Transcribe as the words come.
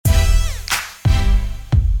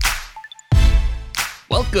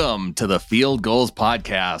Welcome to the Field Goals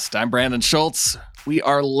Podcast. I'm Brandon Schultz. We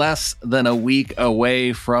are less than a week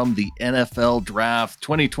away from the NFL Draft,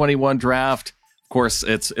 2021 Draft. Of course,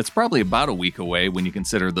 it's probably about a week away when you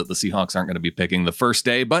consider that the Seahawks aren't going to be picking the first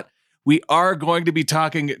day, but we are going to be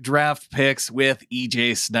talking draft picks with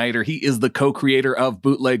EJ Snyder. He is the co-creator of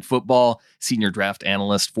Bootleg Football, senior draft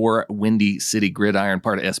analyst for Windy City Gridiron,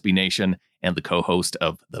 part of SB Nation, and the co-host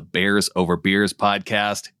of the Bears Over Beers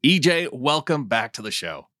podcast. EJ, welcome back to the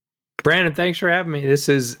show. Brandon, thanks for having me. This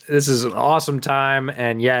is an awesome time,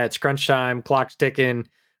 and yeah, it's crunch time, clock's ticking,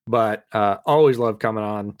 but always love coming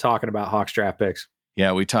on, talking about Hawks draft picks.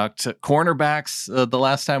 Yeah, we talked cornerbacks the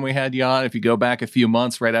last time we had you on. If you go back a few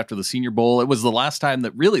months right after the Senior Bowl, it was the last time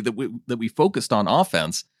that we focused on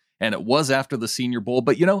offense, and it was after the Senior Bowl.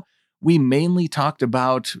 But, we mainly talked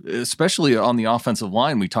about, especially on the offensive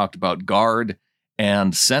line, we talked about guard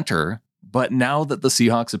and center. But now that the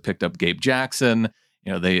Seahawks have picked up Gabe Jackson,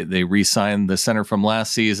 they re-signed the center from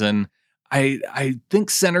last season. I think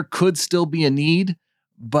center could still be a need.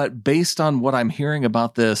 But based on what I'm hearing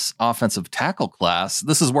about this offensive tackle class,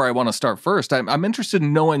 this is where I want to start first. I'm interested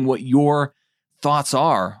in knowing what your thoughts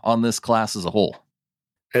are on this class as a whole.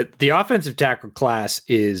 The offensive tackle class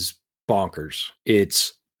is bonkers.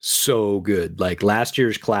 It's so good. Like last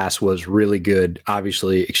year's class was really good,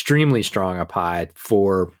 obviously extremely strong up high,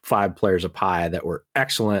 4-5 players up high that were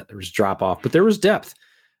excellent. There was drop off, but there was depth.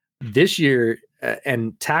 This year,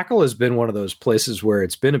 and tackle has been one of those places where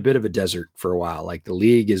it's been a bit of a desert for a while. Like the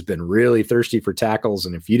league has been really thirsty for tackles.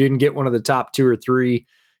 And if you didn't get one of the top 2 or 3,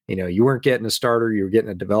 you weren't getting a starter, you were getting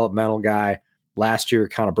a developmental guy. Last year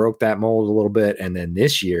kind of broke that mold a little bit. And then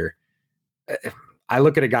this year, I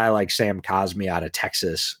look at a guy like Sam Cosmi out of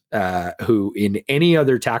Texas, who in any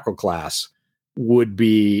other tackle class would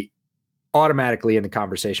be automatically in the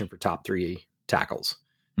conversation for top 3 tackles.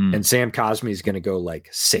 And Sam Cosmi is going to go like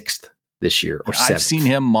 6th this year or 7th. I've seen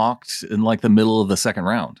him mocked in like the middle of the second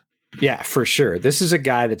round. Yeah, for sure. This is a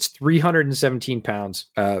guy that's 317 pounds,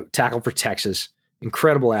 tackle for Texas,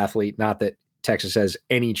 incredible athlete. Not that Texas has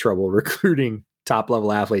any trouble recruiting top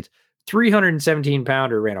level athletes. 317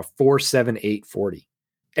 pounder ran a 4.78 40.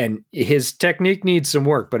 And his technique needs some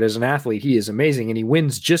work, but as an athlete, he is amazing. And he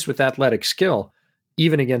wins just with athletic skill,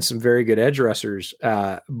 even against some very good edge rushers.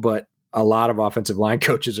 But a lot of offensive line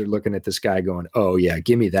coaches are looking at this guy going, oh yeah,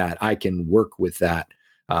 give me that. I can work with that.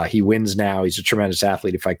 He wins now. He's a tremendous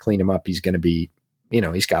athlete. If I clean him up, he's going to be,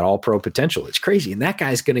 he's got all pro potential. It's crazy. And that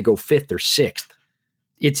guy's going to go 5th or 6th.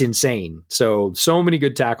 It's insane. So many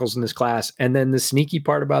good tackles in this class. And then the sneaky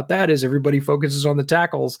part about that is everybody focuses on the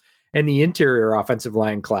tackles, and the interior offensive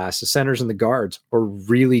line class, the centers and the guards are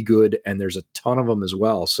really good. And there's a ton of them as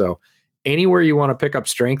well. So anywhere you want to pick up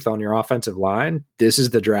strength on your offensive line, this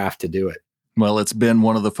is the draft to do it. Well, it's been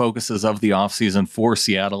one of the focuses of the offseason for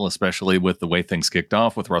Seattle, especially with the way things kicked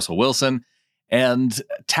off with Russell Wilson. And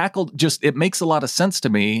tackle, it makes a lot of sense to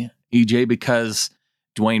me, EJ, because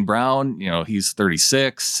Dwayne Brown, he's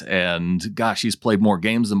 36, and gosh, he's played more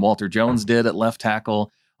games than Walter Jones did at left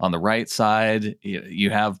tackle. On the right side, you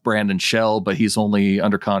have Brandon Shell, but he's only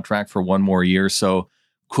under contract for 1 more year. So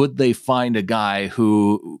could they find a guy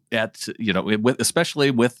who,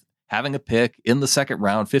 especially with having a pick in the second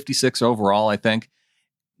round, 56 overall, I think,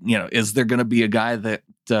 is there going to be a guy that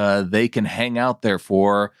they can hang out there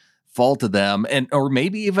for, fall to them, or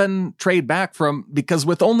maybe even trade back from? Because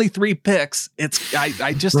with only 3 picks,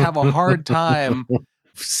 I just have a hard time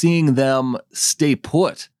seeing them stay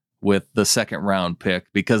put with the second round pick,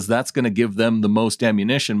 because that's going to give them the most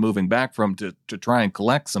ammunition moving back from to try and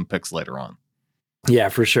collect some picks later on. Yeah,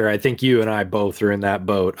 for sure. I think you and I both are in that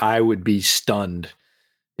boat. I would be stunned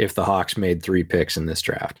if the Hawks made 3 picks in this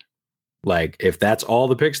draft. Like, if that's all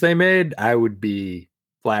the picks they made, I would be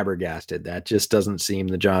flabbergasted. That just doesn't seem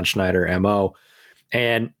the John Schneider MO.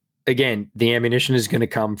 And again, the ammunition is going to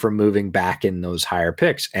come from moving back in those higher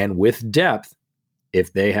picks. And with depth,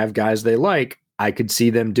 if they have guys they like, I could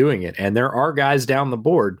see them doing it. And there are guys down the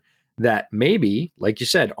board that maybe, like you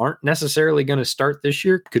said, aren't necessarily going to start this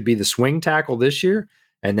year. Could be the swing tackle this year.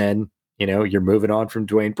 And then, you're moving on from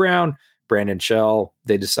Dwayne Brown, Brandon Shell,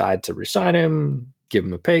 they decide to resign him, give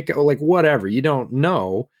him a pay cut, like whatever. You don't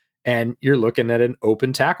know. And you're looking at an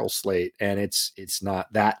open tackle slate. And it's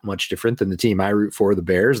not that much different than the team I root for, the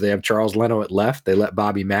Bears. They have Charles Leno at left. They let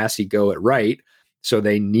Bobby Massey go at right. So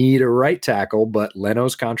they need a right tackle, but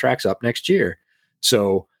Leno's contract's up next year.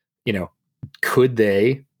 So, could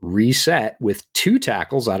they reset with 2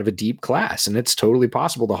 tackles out of a deep class? And it's totally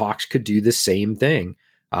possible the Hawks could do the same thing.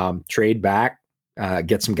 Trade back,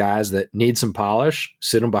 get some guys that need some polish,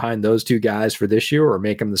 sit them behind those 2 guys for this year, or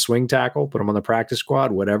make them the swing tackle, put them on the practice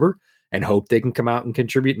squad, whatever, and hope they can come out and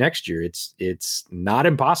contribute next year. It's not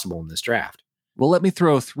impossible in this draft. Well, let me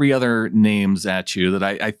throw 3 other names at you that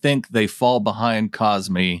I think they fall behind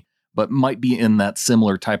Cosme, but might be in that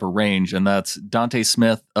similar type of range. And that's Dante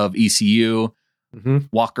Smith of ECU,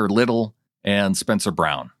 Walker Little, and Spencer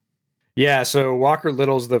Brown. Yeah, so Walker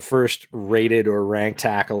Little's the first rated or ranked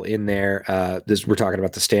tackle in there. We're talking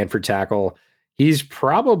about the Stanford tackle. He's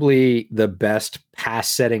probably the best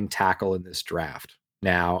pass-setting tackle in this draft.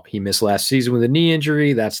 Now, he missed last season with a knee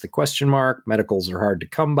injury. That's the question mark. Medicals are hard to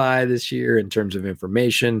come by this year in terms of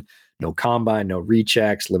information. No combine, no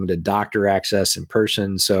rechecks, limited doctor access in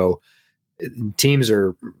person. So teams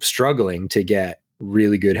are struggling to get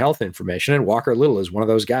really good health information. And Walker Little is one of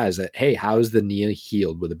those guys that, hey, how's the knee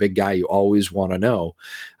healed? With a big guy, you always want to know.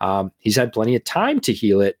 He's had plenty of time to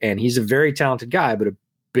heal it, and he's a very talented guy, but a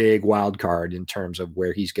big wild card in terms of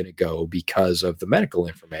where he's going to go because of the medical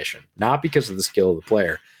information, not because of the skill of the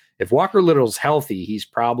player. If Walker Little's healthy, he's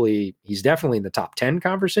definitely in the top 10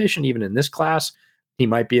 conversation. Even in this class, he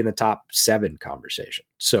might be in the top 7 conversation.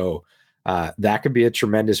 So that could be a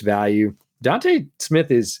tremendous value. Dante Smith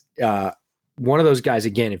is one of those guys,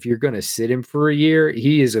 again, if you're going to sit him for a year,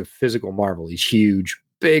 he is a physical marvel. He's huge,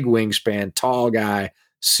 big wingspan, tall guy,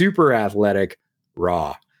 super athletic,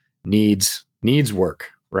 raw, needs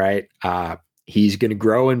work, right? He's going to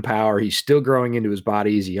grow in power. He's still growing into his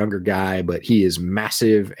body. He's a younger guy, but he is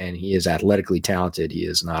massive and he is athletically talented. He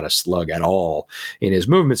is not a slug at all in his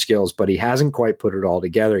movement skills, but he hasn't quite put it all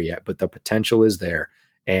together yet, but the potential is there.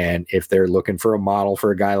 And if they're looking for a model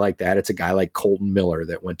for a guy like that, it's a guy like Colton Miller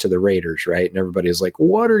that went to the Raiders, right? And everybody is like,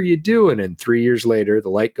 what are you doing? And 3 years later, the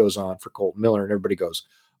light goes on for Colton Miller and everybody goes,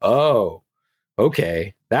 oh,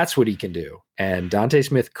 okay, that's what he can do. And Dante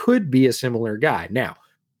Smith could be a similar guy. Now,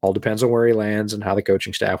 all depends on where he lands and how the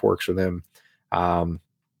coaching staff works with him. And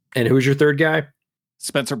who's your third guy?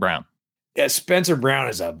 Spencer Brown. Yeah, Spencer Brown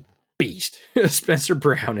is a beast. Spencer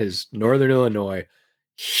Brown is Northern Illinois.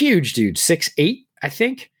 Huge dude, 6'8", I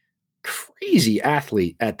think. Crazy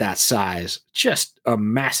athlete at that size. Just a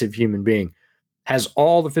massive human being. Has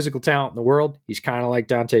all the physical talent in the world. He's kind of like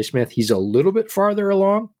Dante Smith. He's a little bit farther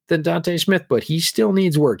along than Dante Smith, but he still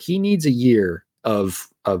needs work. He needs a year of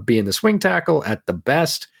being the swing tackle at the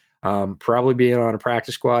best, probably being on a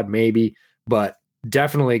practice squad, maybe, but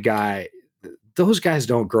definitely a guy. Those guys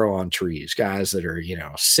don't grow on trees. Guys that are,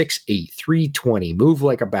 6'8", 320, move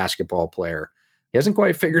like a basketball player. He hasn't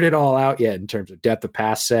quite figured it all out yet in terms of depth of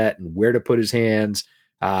pass set and where to put his hands,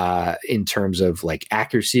 in terms of like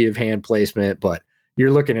accuracy of hand placement. But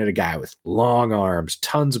you're looking at a guy with long arms,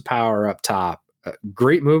 tons of power up top,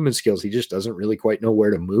 great movement skills. He just doesn't really quite know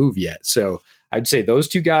where to move yet. So I'd say those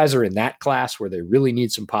two guys are in that class where they really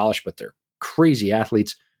need some polish, but they're crazy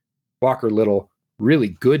athletes. Walker Little, really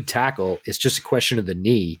good tackle. It's just a question of the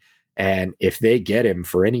knee. And if they get him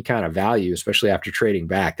for any kind of value, especially after trading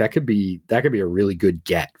back, that could be a really good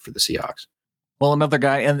get for the Seahawks. Well, another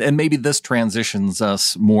guy, and maybe this transitions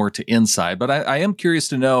us more to inside, but I am curious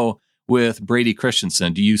to know with Brady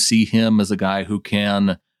Christensen, do you see him as a guy who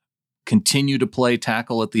can continue to play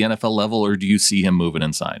tackle at the NFL level, or do you see him moving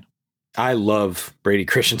inside? I love Brady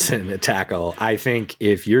Christensen at tackle. I think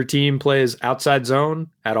if your team plays outside zone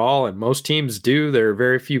at all, and most teams do, there are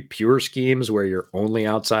very few pure schemes where you're only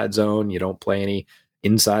outside zone. You don't play any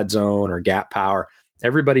inside zone or gap power.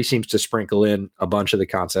 Everybody seems to sprinkle in a bunch of the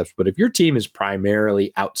concepts. But if your team is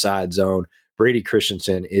primarily outside zone, Brady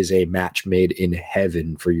Christensen is a match made in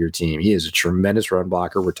heaven for your team. He is a tremendous run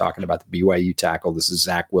blocker. We're talking about the BYU tackle. This is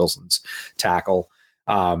Zach Wilson's tackle.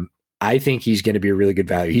 I think he's going to be a really good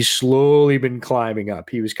value. He's slowly been climbing up.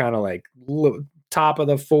 He was kind of like top of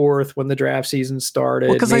the fourth when the draft season started.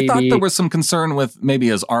 Well, because I thought there was some concern with maybe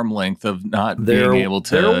his arm length of not being able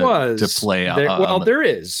to play. There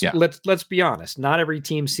is. Yeah. Let's be honest. Not every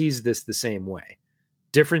team sees this the same way.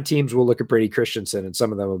 Different teams will look at Brady Christensen, and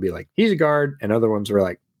some of them will be like, he's a guard, and other ones were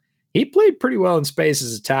like, he played pretty well in space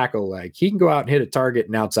as a tackle. Like, he can go out and hit a target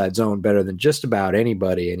in outside zone better than just about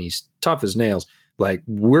anybody, and he's tough as nails. Like,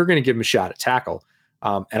 we're going to give him a shot at tackle.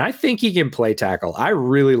 And I think he can play tackle. I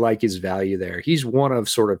really like his value there. He's one of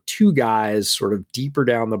sort of two guys sort of deeper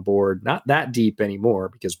down the board, not that deep anymore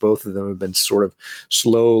because both of them have been sort of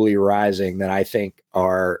slowly rising, that I think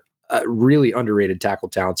are really underrated tackle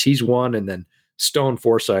talents. He's one, and then Stone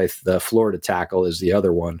Forsythe, the Florida tackle, is the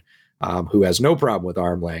other one, who has no problem with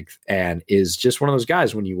arm length and is just one of those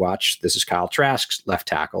guys when you watch, this is Kyle Trask's left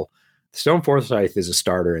tackle. Stone Forsythe is a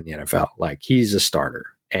starter in the NFL. Like, he's a starter,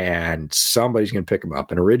 and somebody's going to pick him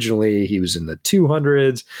up. And originally he was in the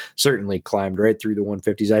 200s, certainly climbed right through the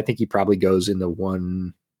 150s. I think he probably goes in the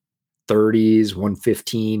 130s, 130s,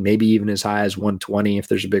 115, maybe even as high as 120 if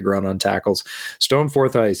there's a big run on tackles. Stone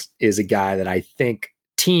Forsythe is a guy that I think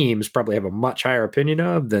teams probably have a much higher opinion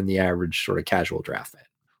of than the average sort of casual draft fan.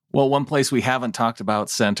 Well, one place we haven't talked about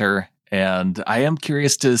center, and I am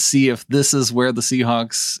curious to see if this is where the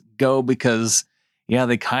Seahawks go, because yeah,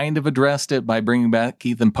 they kind of addressed it by bringing back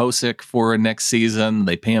Ethan Posick for next season.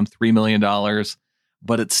 They pay him $3 million,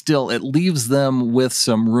 but it leaves them with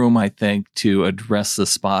some room, I think, to address the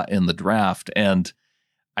spot in the draft. And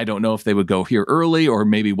I don't know if they would go here early or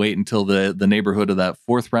maybe wait until the neighborhood of that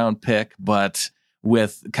 4th round pick, but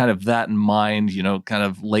with kind of that in mind, kind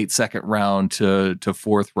of late 2nd round to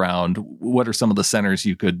 4th round, what are some of the centers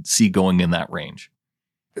you could see going in that range?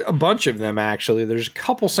 A bunch of them, actually. There's a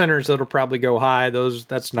couple centers that'll probably go high.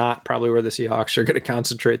 That's not probably where the Seahawks are going to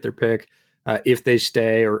concentrate their pick if they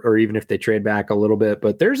stay or even if they trade back a little bit.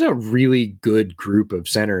 But there's a really good group of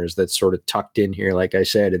centers that's sort of tucked in here, like I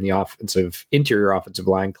said, in the interior offensive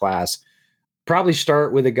line class. Probably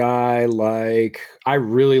start with a guy I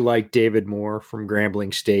really like David Moore from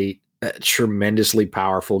Grambling State. A tremendously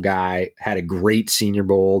powerful guy, had a great Senior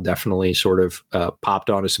Bowl, definitely sort of popped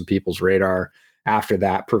onto some people's radar after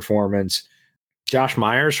that performance. Josh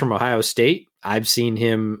Myers from Ohio State. I've seen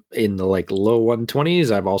him in the low 120s.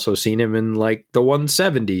 I've also seen him in the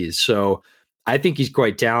 170s. So I think he's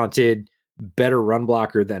quite talented, better run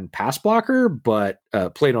blocker than pass blocker, but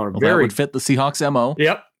played on that would fit the Seahawks MO.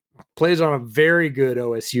 Yep. Plays on a very good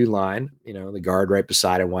OSU line. The guard right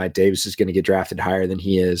beside him, Wyatt Davis, is going to get drafted higher than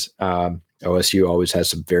he is. OSU always has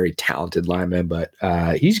some very talented linemen, but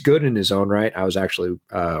he's good in his own right. I was actually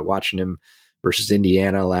watching him versus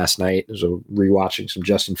Indiana last night. So rewatching some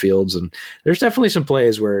Justin Fields, and there's definitely some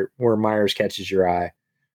plays where Myers catches your eye.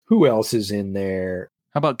 Who else is in there?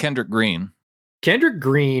 How about Kendrick Green? Kendrick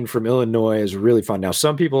Green from Illinois is really fun. Now,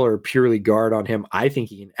 some people are purely guard on him. I think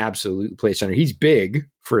he can absolutely play center. He's big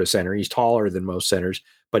for a center. He's taller than most centers,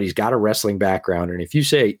 but he's got a wrestling background. And if you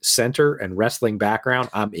say center and wrestling background,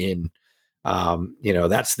 I'm in.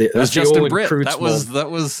 That's Justin Britt. That was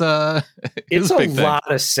it's a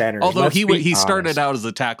lot of centers. Although he started out as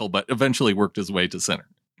a tackle, but eventually worked his way to center.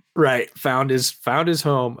 Right. Found his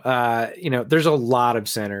home. There's a lot of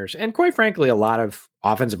centers, and quite frankly, a lot of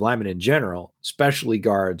offensive linemen in general, especially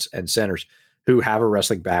guards and centers, who have a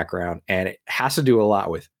wrestling background, and it has to do a lot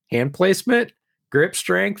with hand placement, grip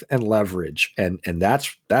strength, and leverage. And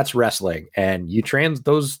that's wrestling. And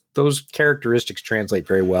those characteristics translate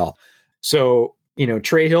very well. So,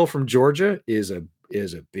 Trey Hill from Georgia is a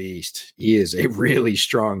beast. He is a really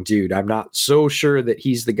strong dude. I'm not so sure that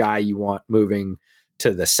he's the guy you want moving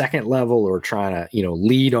to the 2nd level or trying to,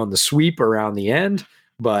 lead on the sweep around the end.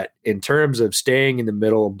 But in terms of staying in the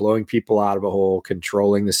middle, blowing people out of a hole,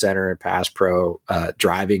 controlling the center and pass pro,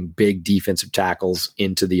 driving big defensive tackles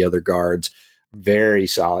into the other guards, very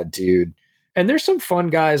solid dude. And there's some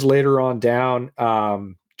fun guys later on down.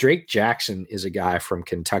 Drake Jackson is a guy from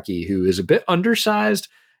Kentucky who is a bit undersized,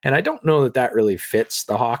 and I don't know that really fits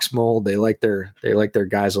the Hawks mold. They like their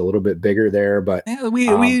guys a little bit bigger there, but yeah,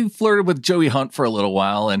 we flirted with Joey Hunt for a little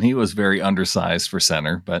while, and he was very undersized for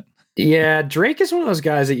center. But yeah, Drake is one of those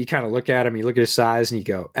guys that you kind of look at him, you look at his size, and you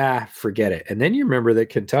go, forget it. And then you remember that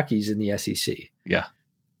Kentucky's in the SEC. Yeah,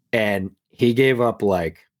 and he gave up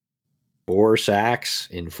 4 sacks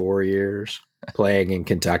in 4 years. Playing in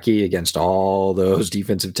Kentucky against all those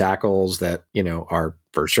defensive tackles that, are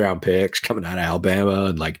 1st round picks coming out of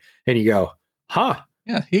Alabama. And you go,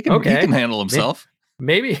 yeah, he can handle himself.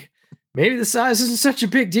 Maybe the size isn't such a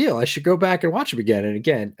big deal. I should go back and watch him again. And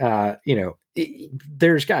again,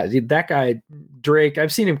 there's guys, that guy, Drake,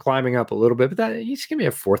 I've seen him climbing up a little bit, but he's going to be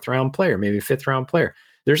a 4th round player, maybe a 5th round player.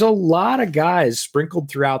 There's a lot of guys sprinkled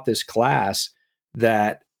throughout this class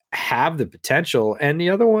that have the potential. And the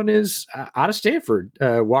other one is out of Stanford,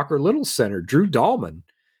 Walker Little center. Drew Dahlman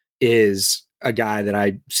is a guy that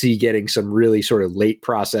I see getting some really sort of late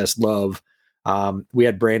process love. We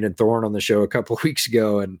had Brandon Thorne on the show a couple of weeks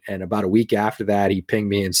ago, and about a week after that, he pinged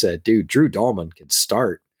me and said, dude, Drew Dahlman can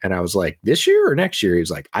start. And I was like, this year or next year? He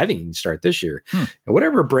was like, I think he can start this year. And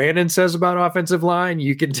whatever Brandon says about offensive line,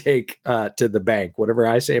 you can take to the bank. Whatever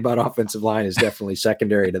I say about offensive line is definitely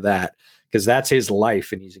secondary to that, because that's his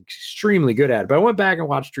life and he's extremely good at it. But I went back and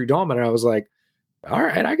watched Drew Dahlman, and I was like, all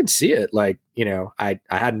right, I can see it. I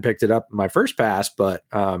hadn't picked it up in my first pass, but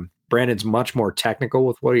Brandon's much more technical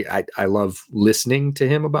with what I love listening to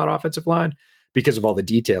him about offensive line because of all the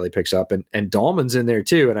detail he picks up. And Dahlman's in there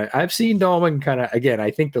too. And I've seen Dahlman kind of, again, I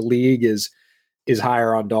think the league is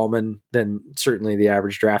higher on Dahlman than certainly the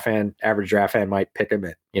average draft fan. Average draft fan might pick him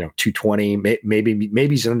at, 220, maybe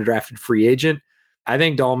he's an undrafted free agent. I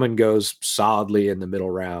think Dahlman goes solidly in the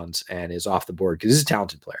middle rounds and is off the board because he's a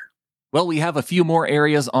talented player. Well, we have a few more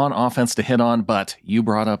areas on offense to hit on, but you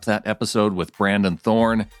brought up that episode with Brandon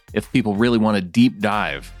Thorn. If people really want a deep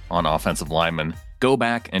dive on offensive linemen, go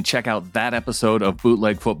back and check out that episode of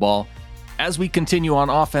Bootleg Football. As we continue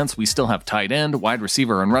on offense, we still have tight end, wide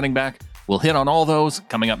receiver, and running back. We'll hit on all those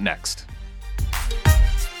coming up next.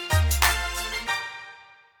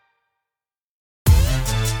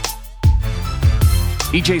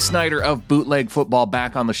 EJ Snyder of Bootleg Football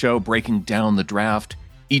back on the show, breaking down the draft.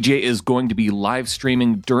 EJ is going to be live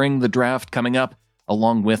streaming during the draft coming up,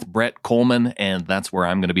 along with Brett Coleman, and that's where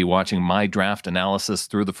I'm going to be watching my draft analysis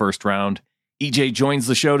through the first round. EJ joins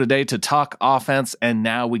the show today to talk offense, and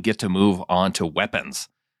now we get to move on to weapons.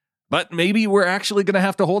 But maybe we're actually going to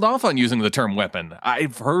have to hold off on using the term weapon.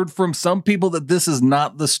 I've heard from some people that this is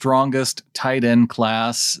not the strongest tight end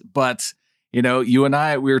class, but you know, you and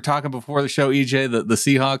I, we were talking before the show, EJ, that the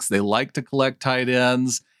Seahawks, they like to collect tight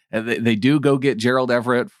ends. And they do go get Gerald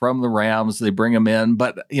Everett from the Rams. They bring him in.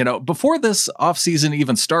 But, you know, before this offseason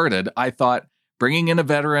even started, I thought bringing in a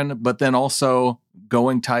veteran, but then also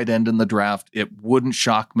going tight end in the draft, it wouldn't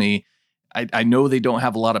shock me. I know they don't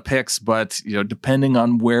have a lot of picks, but, you know, depending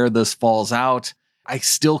on where this falls out, I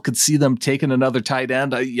still could see them taking another tight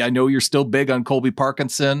end. I know you're still big on Colby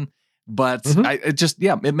Parkinson, but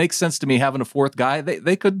it makes sense to me having a fourth guy.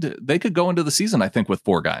 They could go into the season, I think, with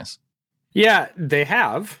four guys. Yeah, they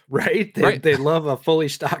have, right? They love a fully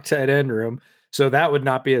stocked tight end room. So that would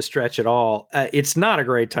not be a stretch at all. It's not a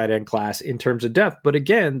great tight end class in terms of depth, but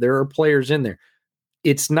again, there are players in there.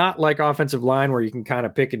 It's not like offensive line where you can kind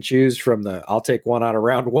of pick and choose from I'll take one out of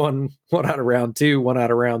round one out of round two, one out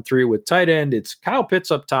of round three with tight end. It's Kyle Pitts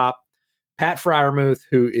up top, Pat Freiermuth,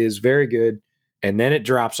 who is very good, and then it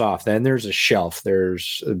drops off. Then there's a shelf.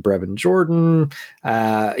 There's Brevin Jordan,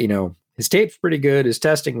 his tape's pretty good. His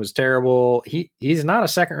testing was terrible. He's not a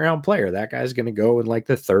second round player. That guy's going to go in like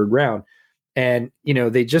the third round. And, you know,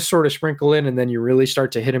 they just sort of sprinkle in and then you really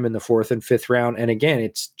start to hit him in the fourth and fifth round. And again,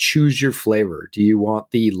 it's choose your flavor. Do you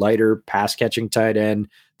want the lighter pass catching tight end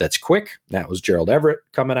that's quick? That was Gerald Everett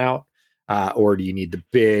coming out. Or do you need the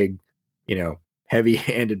big, heavy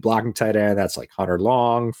handed blocking tight end? That's like Hunter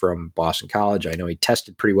Long from Boston College. I know he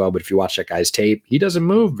tested pretty well, but if you watch that guy's tape, he doesn't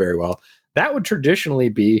move very well. That would traditionally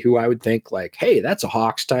be who I would think like, hey, that's a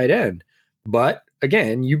Hawks tight end. But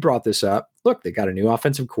again, you brought this up. Look, they got a new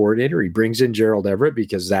offensive coordinator. He brings in Gerald Everett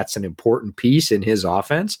because that's an important piece in his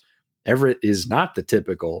offense. Everett is not the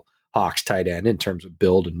typical Hawks tight end in terms of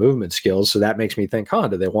build and movement skills. So that makes me think,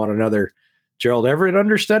 do they want another Gerald Everett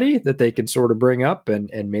understudy that they can sort of bring up and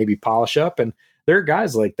maybe polish up? And there are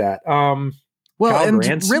guys like that.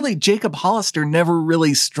 Really, Jacob Hollister never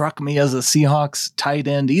really struck me as a Seahawks tight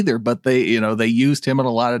end either, but they used him in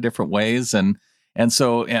a lot of different ways. And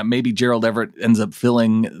so maybe Gerald Everett ends up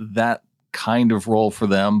filling that kind of role for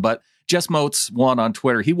them. But Jess Moats won on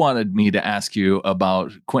Twitter. He wanted me to ask you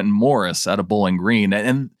about Quentin Morris out of Bowling Green.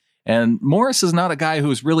 And Morris is not a guy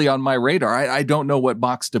who's really on my radar. I don't know what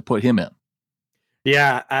box to put him in.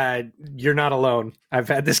 Yeah, you're not alone. I've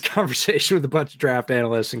had this conversation with a bunch of draft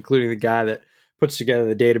analysts, including the guy that puts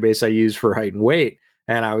together the database I use for height and weight.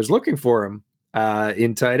 And I was looking for him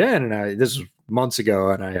in tight end. And this was months ago.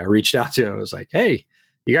 And I reached out to him. I was like, hey,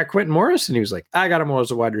 you got Quentin Morris? And he was like, I got him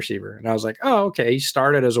as a wide receiver. And I was like, oh, okay. He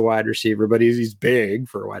started as a wide receiver, but he's big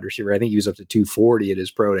for a wide receiver. I think he was up to 240 at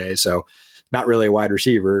his pro day. So not really a wide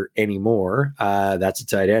receiver anymore. That's a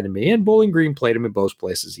tight end to me. And Bowling Green played him in both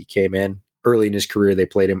places. He came in early in his career. They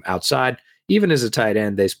played him outside. Even as a tight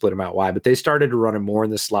end, they split him out wide, but they started to run him more in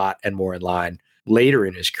the slot and more in line later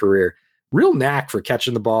in his career. Real knack for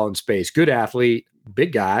catching the ball in space. Good athlete,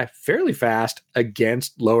 big guy, fairly fast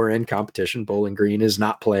against lower end competition. Bowling Green is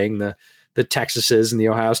not playing the Texases and the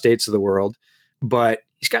Ohio States of the world, but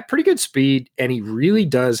he's got pretty good speed, and he really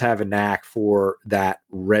does have a knack for that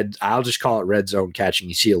I'll just call it red zone catching.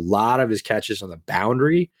 You see a lot of his catches on the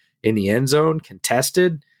boundary in the end zone,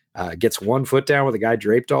 contested, gets 1 foot down with a guy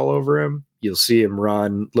draped all over him. You'll see him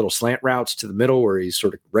run little slant routes to the middle where he's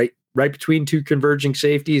sort of right between two converging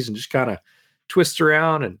safeties and just kind of twists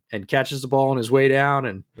around and catches the ball on his way down.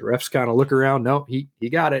 And the refs kind of look around. No, he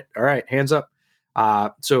got it. All right, hands up.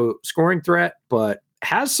 So scoring threat, but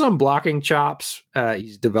has some blocking chops.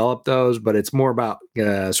 He's developed those, but it's more about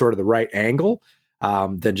sort of the right angle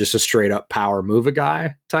than just a straight up power move a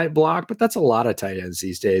guy type block. But that's a lot of tight ends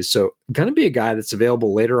these days. So going to be a guy that's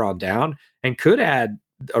available later on down and could add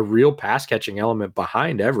a real pass catching element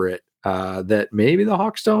behind Everett that maybe the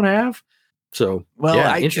Hawks don't have. So, well,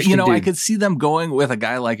 yeah, I could see them going with a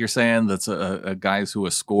guy like you're saying that's a guy who's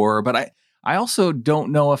a scorer, but I also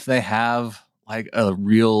don't know if they have like a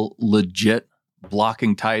real legit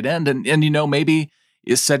blocking tight end. And maybe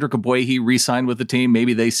is Cedric Ogbuehi re-signed with the team.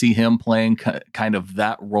 Maybe they see him playing kind of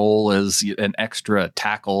that role as an extra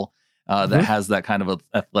tackle that has that kind of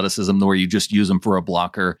athleticism where you just use him for a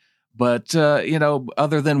blocker. But,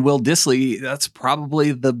 other than Will Dissly, that's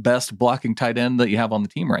probably the best blocking tight end that you have on the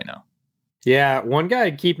team right now. Yeah, one guy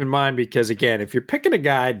to keep in mind, because, again, if you're picking a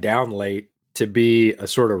guy down late to be a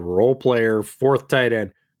sort of role player, fourth tight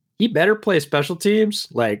end, he better play special teams.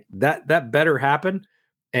 Like, that better happen.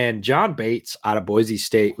 And John Bates out of Boise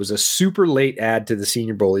State was a super late add to the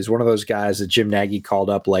Senior Bowl. He's one of those guys that Jim Nagy called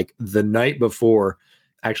up like the night before.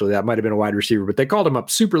 Actually, that might have been a wide receiver, but they called him up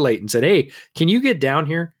super late and said, "Hey, can you get down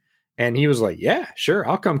here?" And he was like, "Yeah, sure,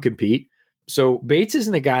 I'll come compete." So Bates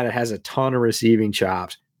isn't a guy that has a ton of receiving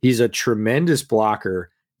chops. He's a tremendous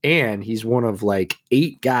blocker, and he's one of like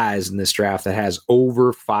 8 guys in this draft that has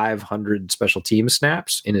over 500 special team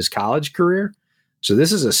snaps in his college career. So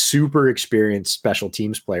this is a super experienced special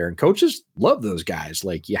teams player, and coaches love those guys.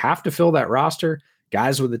 Like, you have to fill that roster,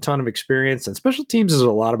 guys with a ton of experience, and special teams is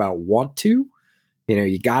a lot about want to.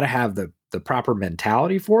 You got to have the proper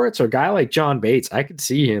mentality for it. So a guy like John Bates, I could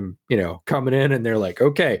see him, coming in and they're like,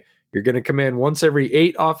 okay, you're going to come in once every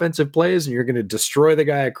 8 offensive plays and you're going to destroy the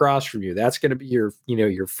guy across from you. That's going to be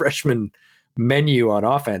your freshman menu on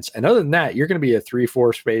offense. And other than that, you're going to be a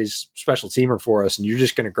 3-4 space special teamer for us. And you're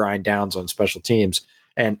just going to grind downs on special teams.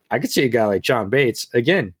 And I could see a guy like John Bates,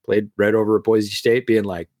 again, played right over at Boise State, being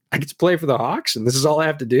like, I get to play for the Hawks and this is all I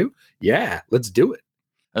have to do. Yeah, let's do it.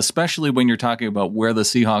 Especially when you're talking about where the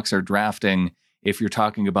Seahawks are drafting. If you're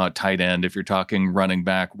talking about tight end, if you're talking running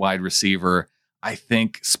back, wide receiver, I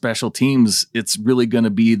think special teams, it's really going to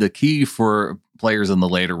be the key for players in the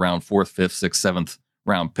later round, 4th, 5th, 6th, 7th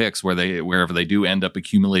round picks, wherever they do end up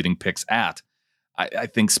accumulating picks at. I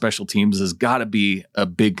think special teams has got to be a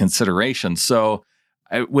big consideration. So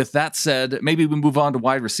with that said, maybe we move on to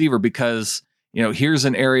wide receiver, because here's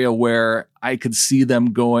an area where I could see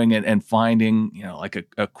them going and finding, like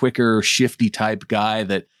a quicker, shifty type guy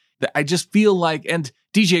that I just feel like, and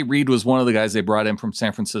DJ Reed was one of the guys they brought in from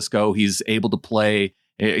San Francisco. He's able to play.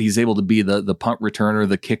 He's able to be the punt returner,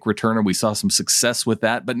 the kick returner. We saw some success with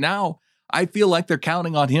that, but now I feel like they're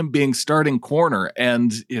counting on him being starting corner.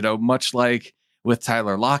 And, much like with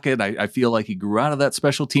Tyler Lockett, I feel like he grew out of that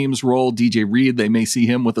special teams role. DJ Reed, they may see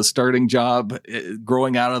him with a starting job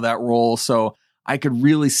growing out of that role. So I could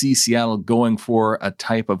really see Seattle going for a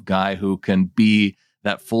type of guy who can be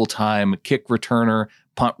that full-time kick returner,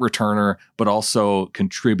 punt returner, but also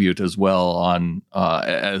contribute as well on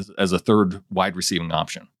as a third wide receiving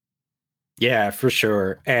option. Yeah, for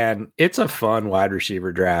sure. And it's a fun wide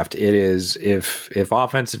receiver draft. It is. If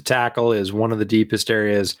offensive tackle is one of the deepest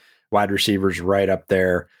areas, wide receivers right up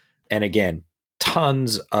there. And again,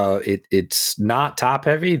 tons of it. It's not top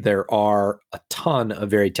heavy. There are a ton of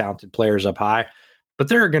very talented players up high, but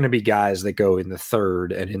there are going to be guys that go in the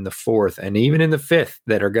 3rd and in the 4th and even in the 5th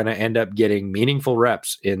that are going to end up getting meaningful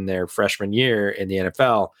reps in their freshman year in the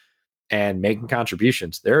NFL and making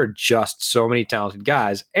contributions. There are just so many talented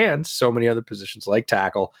guys and so many other positions like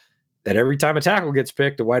tackle that every time a tackle gets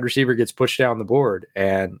picked, a wide receiver gets pushed down the board.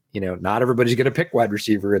 And, not everybody's going to pick wide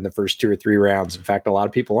receiver in the first 2 or 3 rounds. In fact, a lot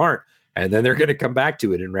of people aren't. And then they're going to come back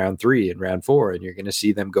to it in round 3 and round 4, and you're going to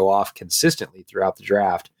see them go off consistently throughout the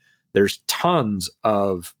draft. There's tons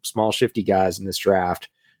of small, shifty guys in this draft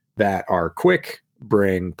that are quick,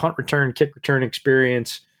 bring punt return, kick return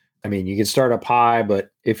experience. I mean, you can start up high,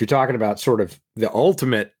 but if you're talking about sort of the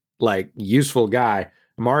ultimate, like, useful guy,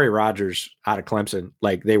 Amari Rodgers out of Clemson,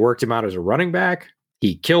 like, they worked him out as a running back.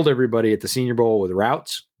 He killed everybody at the Senior Bowl with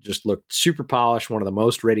routes, just looked super polished, one of the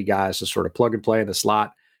most ready guys to sort of plug and play in the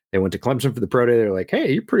slot. They went to Clemson for the pro day. They're like,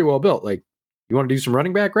 hey, you're pretty well built. Like, you want to do some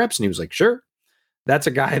running back reps? And he was like, sure. That's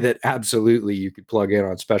a guy that absolutely you could plug in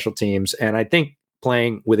on special teams. And I think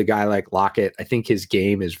playing with a guy like Lockett, I think his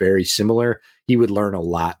game is very similar. He would learn a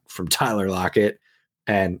lot from Tyler Lockett,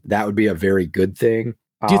 and that would be a very good thing.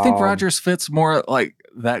 Do you think Rodgers fits more like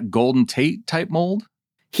that Golden Tate type mold?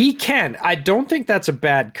 He can. I don't think that's a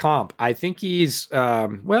bad comp. I think he's,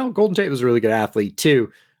 Golden Tate was a really good athlete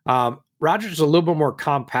too. Rodgers is a little bit more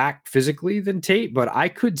compact physically than Tate, but I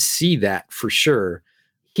could see that for sure.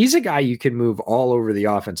 He's a guy you can move all over the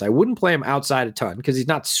offense. I wouldn't play him outside a ton because he's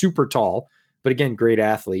not super tall, but again, great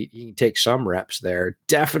athlete. He can take some reps there.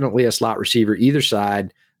 Definitely a slot receiver either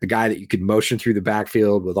side, a guy that you could motion through the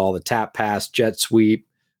backfield with all the tap pass, jet sweep.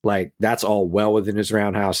 Like, that's all well within his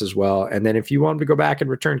roundhouse as well. And then if you want him to go back and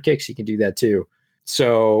return kicks, he can do that too.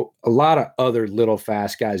 So a lot of other little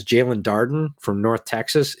fast guys. Jalen Darden from North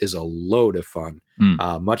Texas is a load of fun.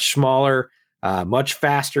 Much smaller, Much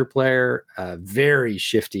faster player, very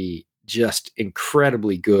shifty, just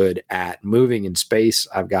incredibly good at moving in space.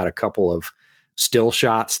 I've got a couple of still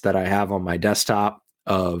shots that I have on my desktop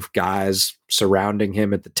of guys surrounding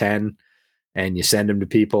him at the 10, and you send him to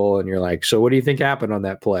people and you're like, so what do you think happened on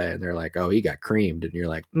that play? And they're like, oh, he got creamed. And you're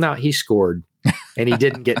like, no, he scored and he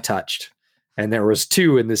didn't get touched. And there was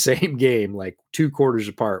 2 in the same game, like 2 quarters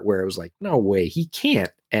apart, where it was like, no way, he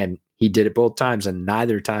can't. And he did it both times, and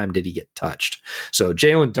neither time did he get touched. So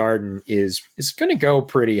Jalen Darden is going to go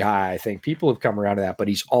pretty high. I think people have come around to that, but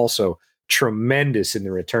he's also tremendous in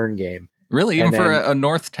the return game. Really, even for a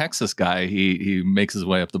North Texas guy, he makes his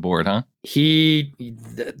way up the board, huh? The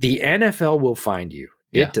NFL will find you.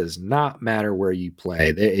 Yeah. It does not matter where you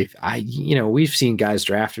play. We've seen guys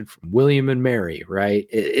drafted from William and Mary, right?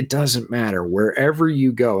 It doesn't matter wherever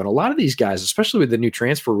you go. And a lot of these guys, especially with the new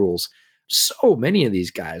transfer rules, so many of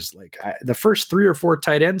these guys, the first 3 or 4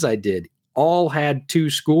 tight ends I did, all had 2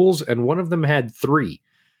 schools, and one of them had 3.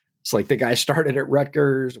 It's like the guy started at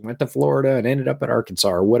Rutgers, went to Florida, and ended up at Arkansas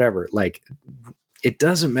or whatever. Like, it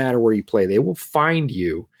doesn't matter where you play. They will find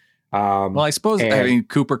you. Well, I suppose,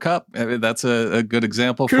 Cooper Kupp, that's a good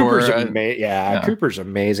example. Cooper's Cooper's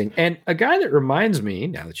amazing. And a guy that reminds me,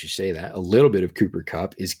 now that you say that, a little bit of Cooper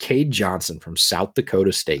Kupp is Cade Johnson from South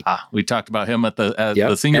Dakota State. We talked about him at the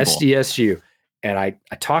Senior Bowl. SDSU. And I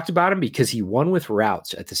talked about him because he won with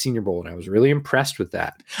routes at the Senior Bowl, and I was really impressed with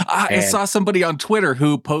that. I saw somebody on Twitter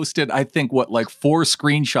who posted, I think, 4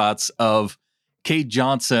 screenshots of Cade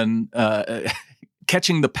Johnson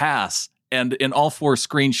catching the pass. And in all 4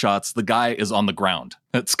 screenshots, the guy is on the ground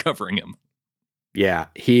that's covering him. Yeah,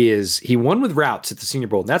 he is. He won with routes at the Senior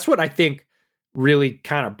Bowl. And that's what I think really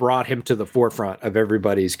kind of brought him to the forefront of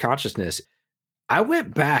everybody's consciousness. I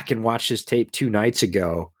went back and watched his tape 2 nights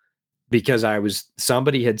ago because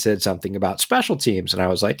somebody had said something about special teams. And I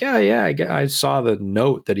was like, I saw the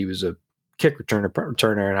note that he was a kick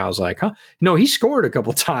returner. And I was like, no, he scored a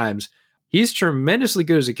couple times. He's tremendously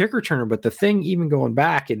good as a kick returner, but the thing, even going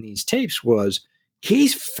back in these tapes, was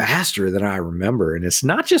he's faster than I remember. And it's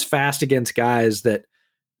not just fast against guys that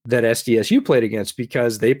SDSU played against,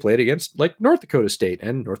 because they played against like North Dakota State,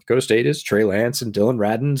 and North Dakota State is Trey Lance and Dylan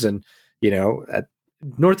Radins. And,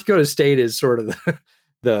 North Dakota State is sort of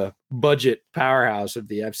the budget powerhouse of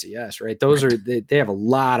the FCS, right? They have a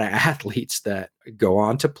lot of athletes that go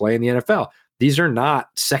on to play in the NFL. These are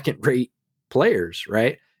not second-rate players,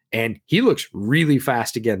 right? And he looks really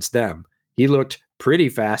fast against them. He looked pretty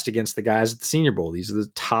fast against the guys at the Senior Bowl. These are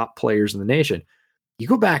the top players in the nation. You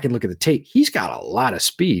go back and look at the tape, he's got a lot of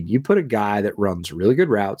speed. You put a guy that runs really good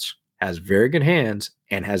routes, has very good hands,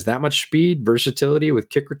 and has that much speed, versatility with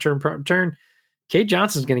kick return, punt return, Cade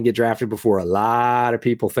Johnson's going to get drafted before a lot of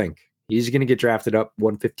people think. He's going to get drafted up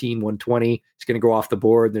 115, 120. He's going to go off the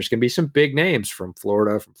board. There's going to be some big names from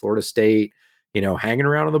Florida State, hanging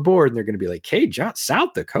around on the board, and they're going to be like, Cade Johnson,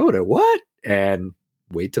 South Dakota, what? And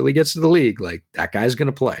wait till he gets to the league. Like, that guy's going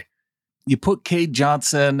to play. You put Cade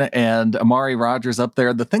Johnson and Amari Rodgers up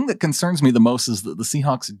there. The thing that concerns me the most is that the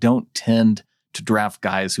Seahawks don't tend to draft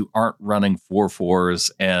guys who aren't running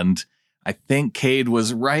 4.4s. And I think Cade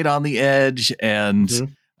was right on the edge, and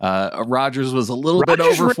Rodgers was a little bit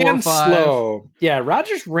over 4.5. Slow. Yeah,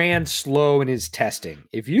 Rodgers ran slow in his testing.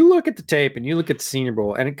 If you look at the tape and you look at the Senior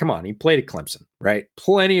Bowl, and come on, he played at Clemson, right?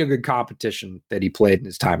 Plenty of good competition that he played in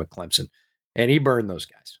his time at Clemson, and he burned those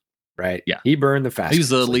guys, right? Yeah, he burned the fast. He was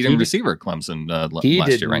the leading receiver at Clemson last year,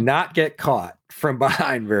 right? He did not get caught from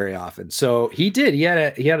behind very often. So he did. He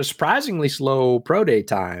had a surprisingly slow pro day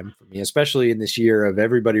time for me, especially in this year of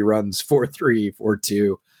everybody runs 4.3,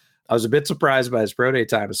 4.2. I was a bit surprised by his pro day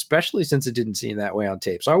time, especially since it didn't seem that way on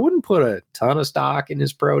tape. So I wouldn't put a ton of stock in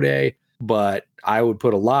his pro day, but I would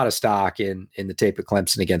put a lot of stock in the tape at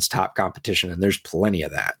Clemson against top competition, and there's plenty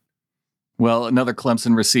of that. Well, another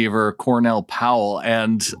Clemson receiver, Cornell Powell,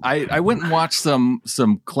 and I went and watched some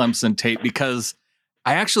Clemson tape because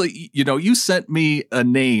I actually, you sent me a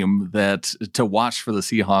name that to watch for the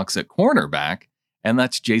Seahawks at cornerback, and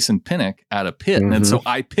that's Jason Pinnock out of Pitt. And so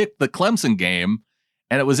I picked the Clemson game.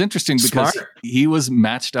 And it was interesting because he was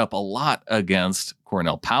matched up a lot against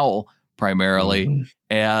Cornell Powell primarily.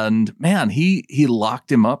 And man, he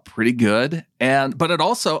locked him up pretty good. But it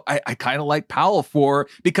also, I kind of like Powell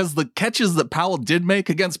because the catches that Powell did make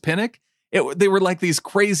against Pinnock, they were like these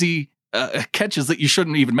crazy catches that you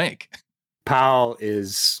shouldn't even make. Powell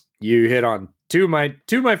you hit on two of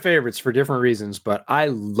my favorites for different reasons, but I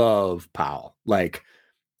love Powell. Like,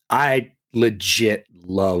 I legit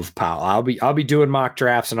love Powell. I'll be doing mock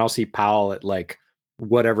drafts, and I'll see Powell at like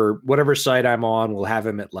whatever site I'm on. We'll have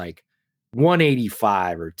him at like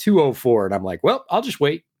 185 or 204, and I'm like, well, I'll just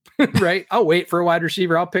wait. right? I'll wait for a wide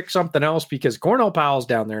receiver. I'll pick something else because Cornell Powell's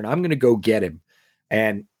down there and I'm going to go get him.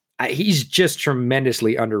 And he's just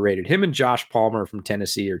tremendously underrated. Him and Josh Palmer from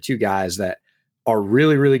Tennessee are two guys that are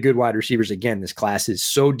really, really good wide receivers. Again, this class is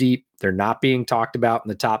so deep. They're not being talked about in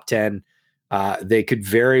the top 10. They could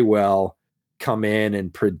very well come in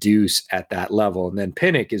and produce at that level. And then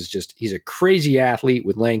Pinnock is he's a crazy athlete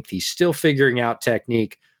with length. He's still figuring out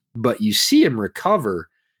technique, but you see him recover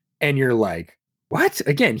and you're like, what?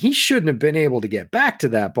 Again, he shouldn't have been able to get back to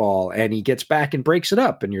that ball. And he gets back and breaks it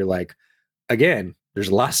up. And you're like, again, there's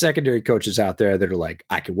a lot of secondary coaches out there that are like,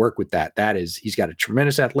 I could work with that. He's got a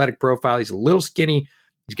tremendous athletic profile. He's a little skinny.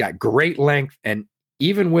 He's got great length. And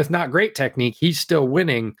even with not great technique, he's still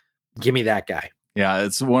winning. Give me that guy. Yeah,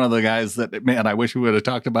 it's one of the guys that, man, I wish we would have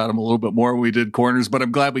talked about him a little bit more when we did corners, but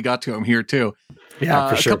I'm glad we got to him here too. Yeah,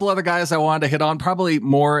 for sure. A couple other guys I wanted to hit on, probably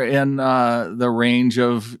more in the range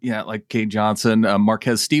of, like Cade Johnson,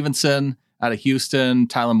 Marquez Stevenson out of Houston,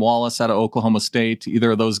 Tylan Wallace out of Oklahoma State.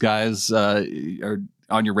 Either of those guys are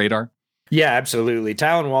on your radar? Yeah, absolutely.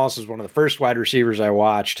 Tylan Wallace is one of the first wide receivers I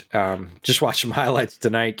watched. Just watched some highlights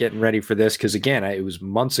tonight getting ready for this because, again, it was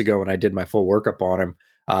months ago when I did my full workup on him.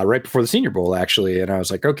 Right before the Senior Bowl, actually. And I was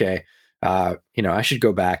like, okay, I should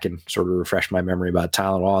go back and sort of refresh my memory about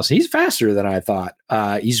Tylan Wallace. He's faster than I thought.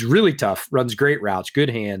 He's really tough, runs great routes, good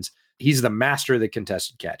hands. He's the master of the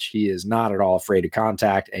contested catch. He is not at all afraid of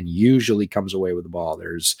contact and usually comes away with the ball.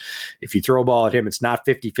 If you throw a ball at him, it's not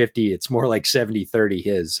 50-50. It's more like 70-30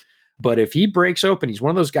 his. But if he breaks open, he's one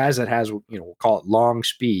of those guys that has, we'll call it long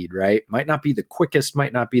speed, right? Might not be the quickest,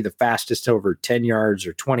 might not be the fastest over 10 yards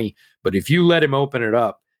or 20. But if you let him open it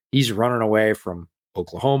up, he's running away from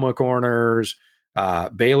Oklahoma corners,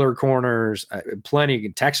 Baylor corners,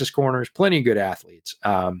 Texas corners, plenty of good athletes.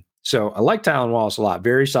 So I like Tylan Wallace a lot.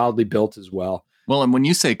 Very solidly built as well. Well, and when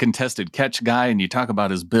you say contested catch guy and you talk about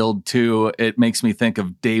his build too, it makes me think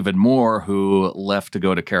of David Moore, who left to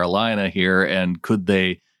go to Carolina here. And could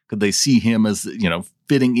they see him as,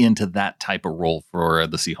 fitting into that type of role for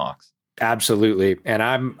the Seahawks? Absolutely. And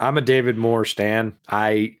I'm a David Moore stan.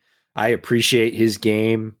 I appreciate his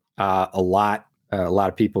game a lot. A lot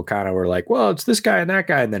of people kind of were like, well, it's this guy and that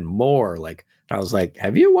guy. And then Moore, I was like,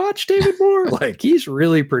 have you watched David Moore? He's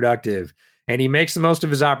really productive and he makes the most of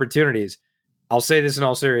his opportunities. I'll say this in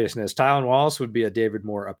all seriousness. Tylan Wallace would be a David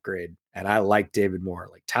Moore upgrade. And I like David Moore.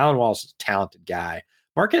 Tylan Wallace is a talented guy.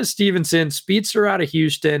 Marquez Stevenson, speedster out of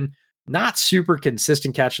Houston, not super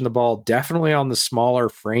consistent catching the ball, definitely on the smaller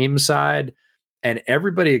frame side. And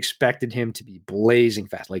everybody expected him to be blazing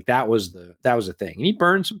fast. That was the thing. And he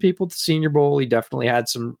burned some people at the Senior Bowl. He definitely had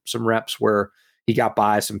some reps where he got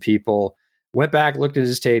by some people. Went back, looked at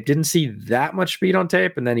his tape, didn't see that much speed on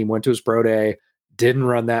tape. And then he went to his pro day, didn't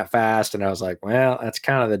run that fast. And I was like, well, that's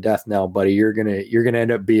kind of the death knell, buddy. You're gonna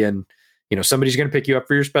end up being, somebody's going to pick you up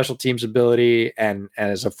for your special teams ability. And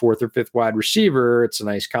as a fourth or fifth wide receiver, it's a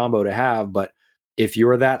nice combo to have. But if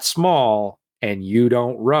you're that small and you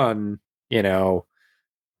don't run,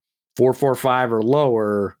 4.45 or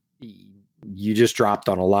lower, you just dropped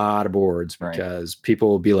on a lot of boards because people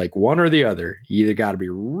will be like one or the other. You either got to be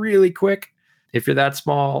really quick if you're that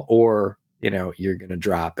small or, you're going to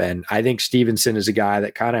drop. And I think Stevenson is a guy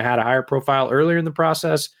that kind of had a higher profile earlier in the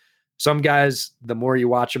process. Some guys, the more you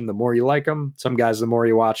watch them, the more you like them. Some guys, the more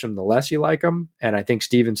you watch them, the less you like them. And I think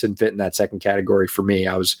Stevenson fit in that second category for me.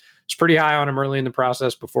 I was pretty high on him early in the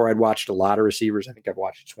process before I'd watched a lot of receivers. I think I've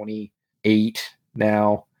watched 28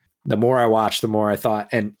 now. The more I watched, the more I thought,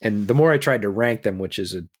 and the more I tried to rank them, which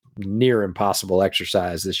is a near impossible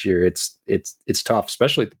exercise this year. It's tough,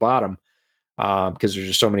 especially at the bottom, because there's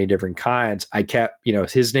just so many different kinds. I kept,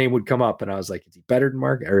 his name would come up and I was like, is he better than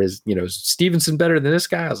Mark, or is Stevenson better than this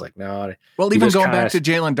guy? I was like, no. Well, even going back to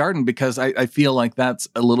Jaelon Darden, because I feel like that's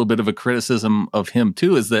a little bit of a criticism of him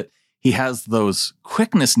too, is that he has those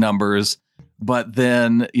quickness numbers, but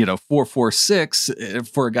then, 4.46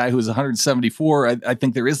 for a guy who's 174, I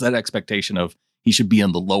think there is that expectation of he should be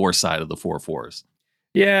in the lower side of the 4.4s.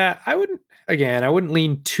 Yeah, I wouldn't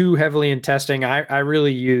lean too heavily in testing. I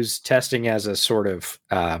really use testing as a sort of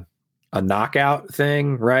a knockout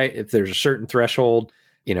thing, right? If there's a certain threshold,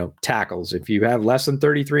 tackles. If you have less than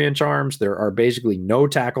 33-inch arms, there are basically no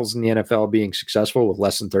tackles in the NFL being successful with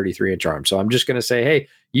less than 33-inch arms. So I'm just going to say, hey,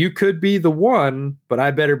 you could be the one, but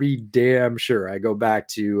I better be damn sure. I go back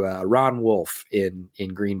to Ron Wolf in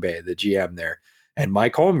Green Bay, the GM there. And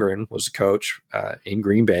Mike Holmgren was a coach in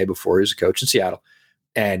Green Bay before he was a coach in Seattle.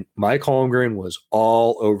 And Mike Holmgren was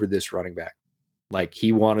all over this running back.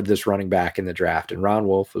 He wanted this running back in the draft. And Ron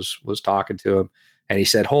Wolf was talking to him. And he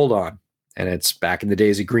said, hold on. And it's back in the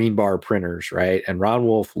days of green bar printers, right? And Ron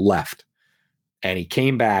Wolf left. And he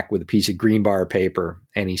came back with a piece of green bar paper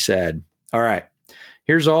and he said, all right,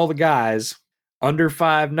 here's all the guys under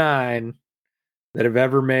 5'9" that have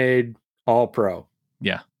ever made all pro.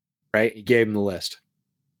 Yeah. Right. He gave him the list.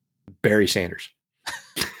 Barry Sanders.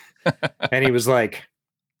 And he was like,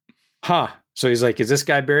 huh. So he's like, is this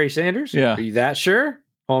guy Barry Sanders? Yeah. Are you that sure?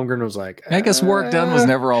 Holmgren was like, I guess Work Done was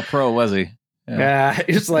never all pro, was he? Yeah.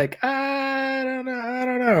 He's like, I don't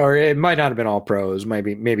know. Or it might not have been all pros.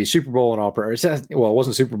 Maybe Super Bowl and all pro. Well, it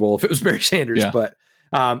wasn't Super Bowl if it was Barry Sanders, but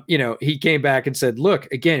he came back and said, look,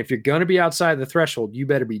 again, if you're going to be outside the threshold, you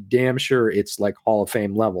better be damn sure it's like Hall of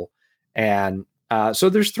Fame level. And so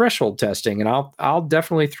there's threshold testing, and I'll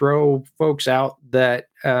definitely throw folks out that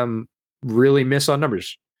really miss on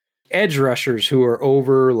numbers. Edge rushers who are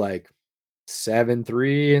over like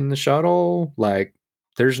 7'3" in the shuttle, like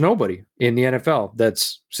there's nobody in the NFL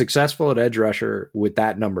that's successful at edge rusher with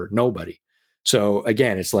that number. Nobody. So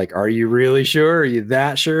again, it's like, are you really sure? Are you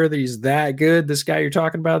that sure that he's that good? This guy you're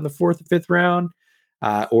talking about in the 4th or 5th round?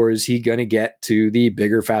 Or is he going to get to the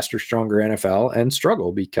bigger, faster, stronger NFL and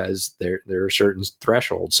struggle because there are certain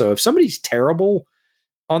thresholds? So if somebody's terrible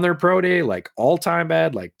on their pro day, like all-time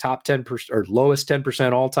bad, like top 10% or lowest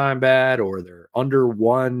 10% all-time bad, or they're under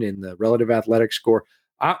 1 in the relative athletic score,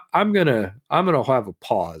 I'm gonna have a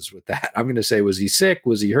pause with that. I'm gonna say, was he sick?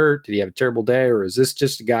 Was he hurt? Did he have a terrible day? Or is this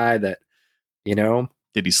just a guy that,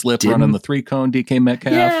 did he slip running the 3-cone DK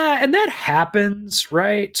Metcalf? Yeah, and that happens,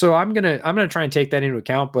 right? So I'm gonna try and take that into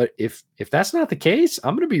account. But if that's not the case,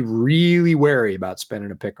 I'm gonna be really wary about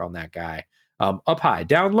spending a pick on that guy. Up high,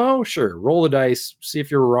 down low, sure, roll the dice, see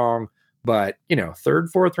if you're wrong. But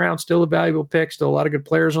 3rd, 4th round, still a valuable pick, still a lot of good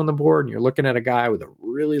players on the board, and you're looking at a guy with a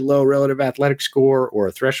really low relative athletic score or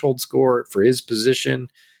a threshold score for his position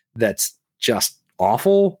that's just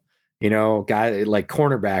awful. Guy like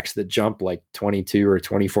cornerbacks that jump like 22 or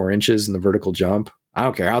 24 inches in the vertical jump. I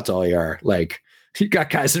don't care how tall you are. Like, you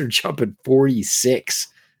got guys that are jumping 46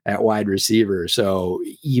 at wide receiver. So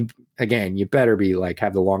you better be like,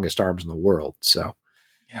 have the longest arms in the world. So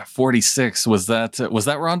yeah, 46. Was that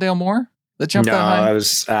Rondale Moore that jumped that high? No, it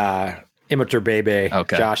was Imatorbhebhe.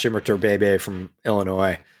 Okay. Josh Imatorbhebhe from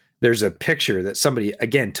Illinois. There's a picture that somebody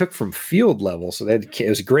again took from field level. So it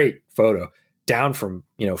was a great photo down from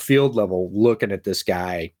field level, looking at this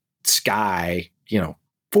guy sky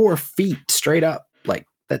 4 feet straight up, like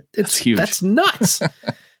that. It's huge. That's nuts.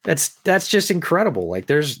 That's just incredible. Like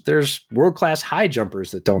there's world-class high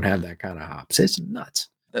jumpers that don't have that kind of hops. It's nuts.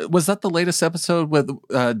 Was that the latest episode with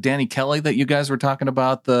Danny Kelly that you guys were talking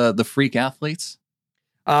about, the freak athletes?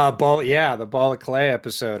 The Ball of Clay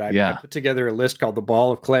episode. I put together a list called the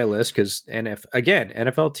Ball of Clay list because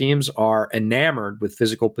NFL teams are enamored with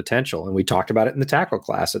physical potential, and we talked about it in the tackle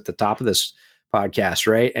class at the top of this podcast,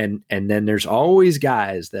 right? And then there's always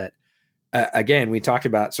guys that, again, we talked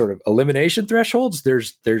about sort of elimination thresholds.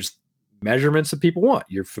 There's measurements that people want.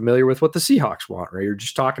 You're familiar with what the Seahawks want, right? You're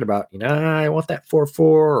just talking about, I want that 4.4,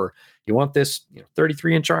 or you want this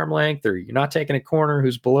 33-inch arm length, or you're not taking a corner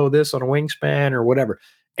who's below this on a wingspan or whatever.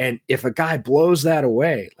 And if a guy blows that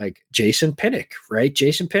away, like Jason Pinnock, right?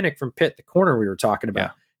 Jason Pinnock from Pitt, the corner we were talking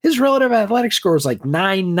about, his relative athletic score is like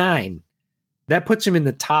 9.9. That puts him in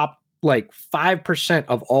the top like 5%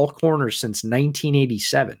 of all corners since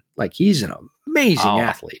 1987. Like, he's an amazing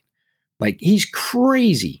athlete. Like, he's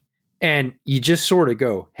crazy. And you just sort of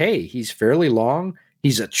go, hey, he's fairly long.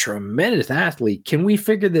 He's a tremendous athlete. Can we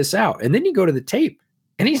figure this out? And then you go to the tape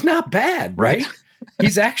and he's not bad, right?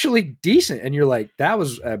 He's actually decent. And you're like, that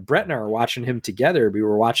was Brett and I were watching him together. We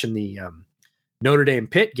were watching the Notre Dame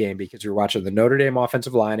Pitt game because we were watching the Notre Dame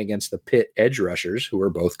offensive line against the Pitt edge rushers, who are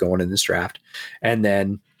both going in this draft. And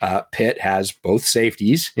then Pitt has both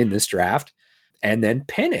safeties in this draft. And then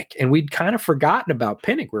Pinnock. And we'd kind of forgotten about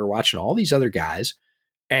Pinnock. We were watching all these other guys.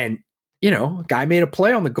 And a guy made a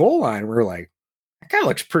play on the goal line. We were like, that guy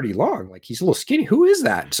looks pretty long. Like, he's a little skinny. Who is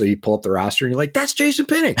that? So you pull up the roster and you're like, that's Jason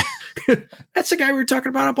Pinnock. That's the guy we were talking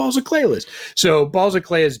about on Balls of Clay list. So Balls of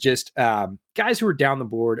Clay is just guys who are down the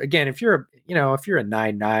board. Again, if you're a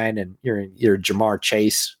 9.9 and you're Jamar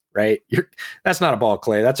Chase, right? That's not a Ball of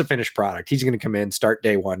Clay. That's a finished product. He's going to come in, start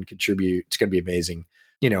day one, contribute. It's going to be amazing.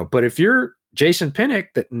 But if you're Jason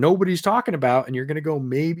Pinnock that nobody's talking about, and you're going to go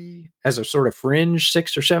maybe as a sort of fringe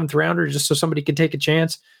 6th or 7th rounder just so somebody can take a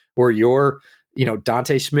chance, or you're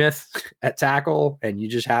Dante Smith at tackle and you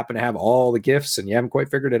just happen to have all the gifts and you haven't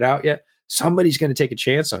quite figured it out yet, somebody's going to take a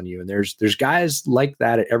chance on you. And there's guys like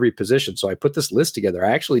that at every position. So I put this list together.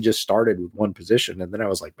 I actually just started with one position, and then I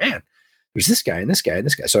was like, man, there's this guy and this guy and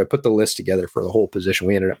this guy. So I put the list together for the whole position.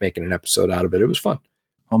 We ended up making an episode out of it. It was fun.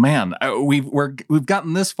 Oh man, we've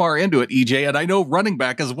gotten this far into it, EJ, and I know running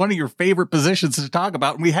back is one of your favorite positions to talk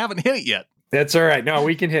about, and we haven't hit it yet. That's all right. No,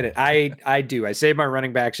 we can hit it. I do. I save my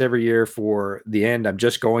running backs every year for the end. I'm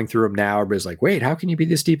just going through them now. Everybody's like, wait, how can you be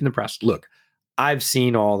this deep in the process? Look, I've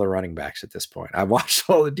seen all the running backs at this point. I've watched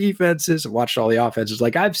all the defenses, I've watched all the offenses.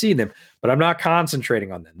 Like, I've seen them, but I'm not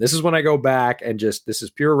concentrating on them. This is when I go back and this is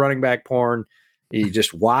pure running back porn. You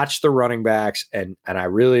just watch the running backs, and I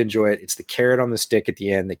really enjoy it. It's the carrot on the stick at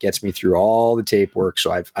the end that gets me through all the tape work.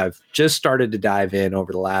 So I've just started to dive in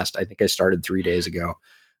over the last, I think I started 3 days ago.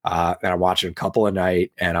 And I'm watching a couple a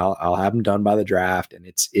night, and I'll have them done by the draft. And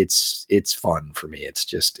it's fun for me.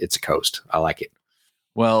 It's a coast. I like it.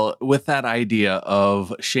 Well, with that idea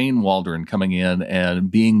of Shane Waldron coming in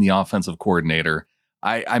and being the offensive coordinator,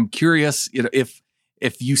 I'm curious,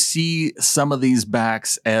 if you see some of these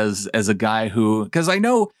backs as a guy who, because I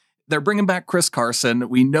know they're bringing back Chris Carson.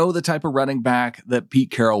 We know the type of running back that Pete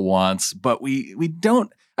Carroll wants, but we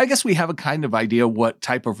don't. I guess we have a kind of idea what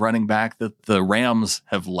type of running back that the Rams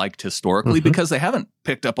have liked historically, because they haven't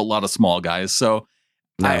picked up a lot of small guys. So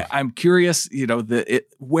no. I'm curious,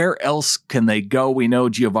 where else can they go? We know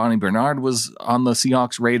Giovanni Bernard was on the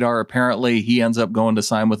Seahawks radar. Apparently, he ends up going to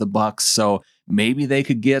sign with the Bucs. So maybe they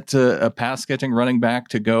could get a pass catching running back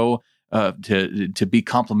to go to be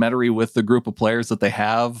complementary with the group of players that they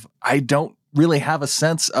have. I don't really have a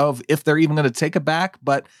sense of if they're even going to take it back,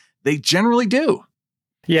 but they generally do.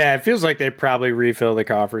 Yeah, it feels like they probably refill the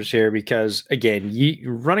coffers here because, again,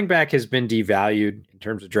 running back has been devalued in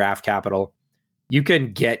terms of draft capital. You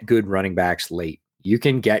can get good running backs late. You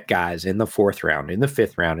can get guys in the 4th round, in the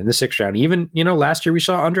 5th round, in the 6th round. Even, last year we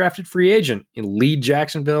saw undrafted free agent lead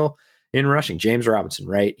Jacksonville in rushing, James Robinson,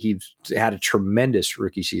 right? He's had a tremendous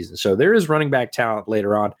rookie season. So there is running back talent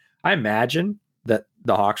later on. I imagine that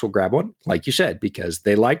the Hawks will grab one, like you said, because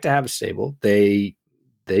they like to have a stable. They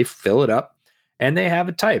fill it up. And they have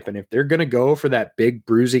a type. And if they're going to go for that big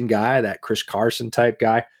bruising guy, that Chris Carson type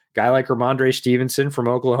guy like Ramondre Stevenson from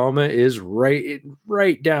Oklahoma is right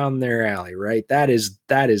down their alley, right? That is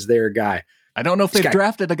their guy. I don't know if they've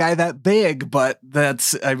drafted a guy that big, but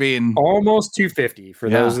almost 250 for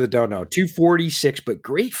those that don't know. 246, but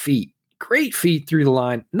great feet through the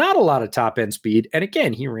line. Not a lot of top end speed. And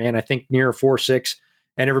again, he ran, I think, near a 4.6.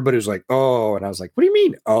 And everybody was like, oh, and I was like, what do you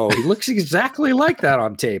mean? Oh, he looks exactly like that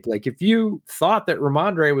on tape. Like, if you thought that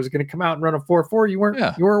Ramondre was going to come out and run a 4.4, you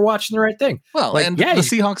weren't watching the right thing. Well, the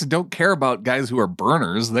Seahawks don't care about guys who are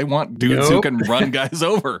burners. They want dudes who can run guys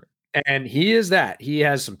over. And he is that. He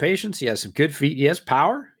has some patience. He has some good feet. He has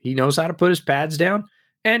power. He knows how to put his pads down.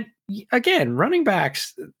 And again, running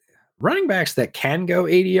backs that can go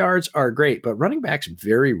 80 yards are great, but running backs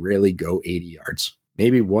very rarely go 80 yards.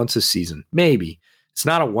 Maybe once a season, maybe. It's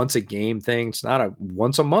not a once a game thing. It's not a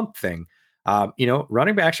once a month thing.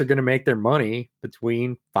 Running backs are going to make their money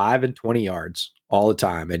between 5 and 20 yards all the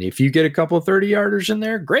time. And if you get a couple of 30-yarders in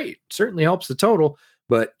there, great. Certainly helps the total,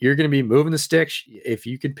 but you're going to be moving the sticks. If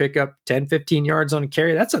you could pick up 10, 15 yards on a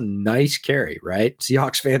carry, that's a nice carry, right?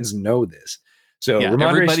 Seahawks fans know this. So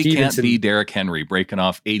everybody can't be Derrick Henry breaking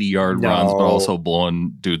off 80-yard runs, but also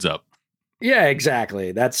blowing dudes up. Yeah,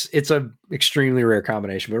 exactly. It's a extremely rare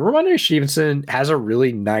combination. But Ramondre Stevenson has a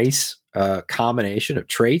really nice combination of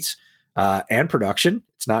traits and production.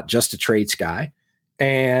 It's not just a traits guy.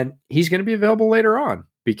 And he's going to be available later on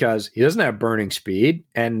because he doesn't have burning speed,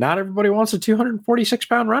 and not everybody wants a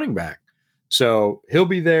 246-pound running back. So he'll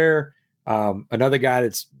be there. Another guy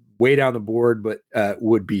that's way down the board, but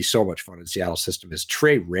would be so much fun in Seattle system is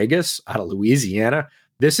Trey Regis out of Louisiana.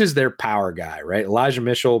 This is their power guy, right? Elijah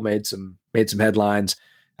Mitchell made some headlines.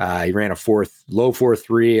 He ran a low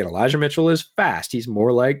 4.3, and Elijah Mitchell is fast. He's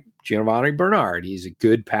more like Giovanni Bernard. He's a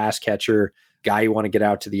good pass catcher, guy you want to get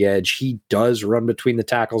out to the edge. He does run between the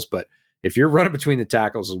tackles, but if you're running between the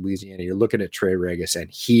tackles in Louisiana, you're looking at Trey Regis,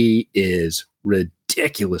 and he is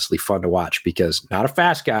ridiculously fun to watch because not a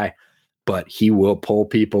fast guy, but he will pull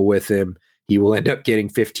people with him. He will end up getting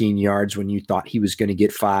 15 yards when you thought he was going to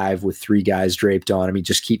get 5 with 3 guys draped on him. He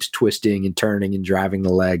just keeps twisting and turning and driving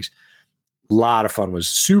the legs. A lot of fun. Was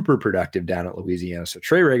super productive down at Louisiana. So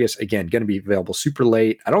Trey Regis, again, going to be available super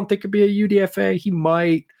late. I don't think it'd be a UDFA. He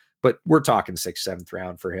might, but we're talking 6th, 7th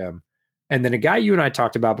round for him. And then a guy you and I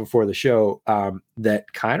talked about before the show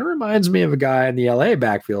that kind of reminds me of a guy in the LA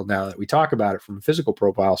backfield now that we talk about it from a physical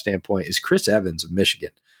profile standpoint is Chris Evans of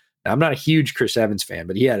Michigan. Now, I'm not a huge Chris Evans fan,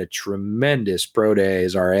 but he had a tremendous pro day.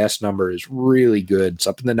 His RAS number is really good. It's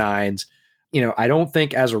up in the 9s. I don't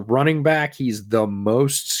think as a running back, he's the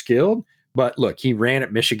most skilled, but look, he ran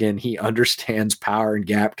at Michigan. He understands power and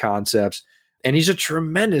gap concepts, and he's a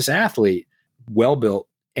tremendous athlete, well-built,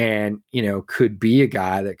 and, could be a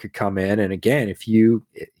guy that could come in. And again, if you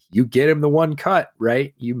get him the one cut,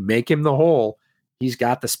 right, you make him the hole, he's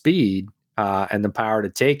got the speed and the power to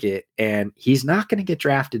take it. And he's not going to get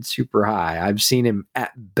drafted super high. I've seen him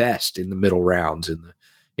at best in the middle rounds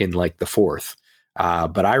in like the fourth.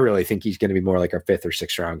 But I really think he's going to be more like our 5th or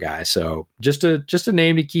 6th round guy. So just a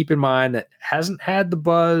name to keep in mind that hasn't had the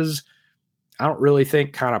buzz. I don't really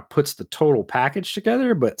think kind of puts the total package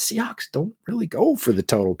together, but Seahawks don't really go for the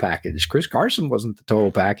total package. Chris Carson wasn't the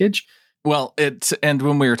total package. Well, and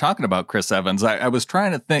when we were talking about Chris Evans, I was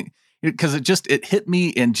trying to think, because it hit me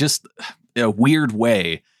in just a weird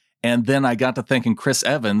way. And then I got to thinking Chris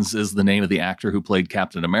Evans is the name of the actor who played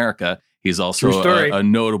Captain America. He's also a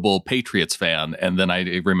notable Patriots fan. And then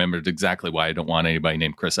I remembered exactly why I don't want anybody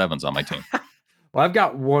named Chris Evans on my team. Well, I've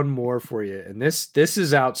got one more for you, and this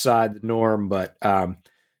is outside the norm, but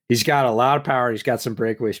he's got a lot of power. He's got some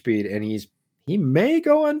breakaway speed, and he may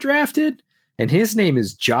go undrafted. And his name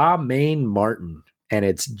is Jah-Maine Martin, and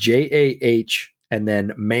it's Jah and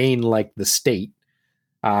then Maine like the state,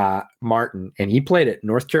 Martin. And he played at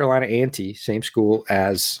North Carolina A&T, same school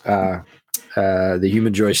as the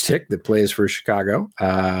human joystick that plays for Chicago,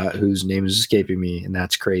 whose name is escaping me, and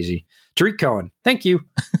that's crazy. Tariq Cohen, thank you.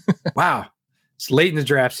 Wow. It's late in the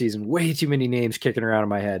draft season. Way too many names kicking around in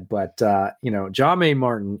my head. But, Jah-Maine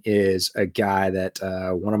Martin is a guy that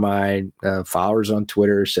one of my followers on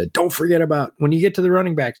Twitter said, don't forget about, when you get to the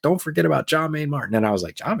running backs, don't forget about Jah-Maine Martin. And I was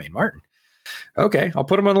like, Jah-Maine Martin? Okay, I'll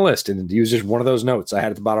put him on the list. And he was just one of those notes I had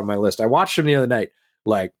at the bottom of my list. I watched him the other night.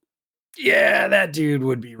 Like, yeah, that dude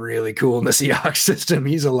would be really cool in the Seahawks system.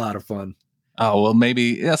 He's a lot of fun. Oh, well,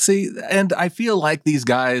 maybe. Yeah, see, and I feel like these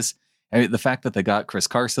guys, the fact that they got Chris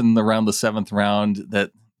Carson around the 7th round,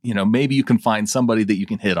 that, maybe you can find somebody that you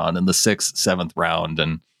can hit on in the 6th, 7th round.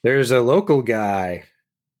 And there's a local guy,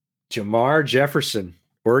 Jamar Jefferson,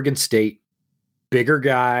 Oregon State, bigger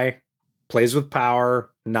guy, plays with power,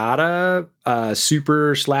 not a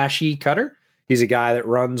super slashy cutter. He's a guy that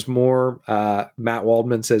runs more, Matt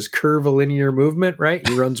Waldman says, curvilinear movement, right?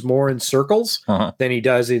 He runs more in circles than he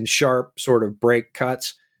does in sharp sort of break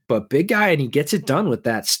cuts. But big guy, and he gets it done with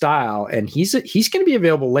that style. And he's going to be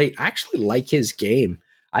available late. I actually like his game.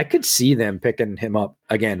 I could see them picking him up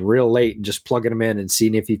again real late and just plugging him in and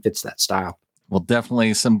seeing if he fits that style. Well,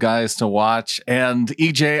 definitely some guys to watch. And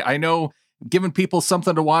EJ, I know giving people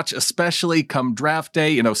something to watch, especially come draft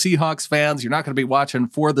day, Seahawks fans, you're not going to be watching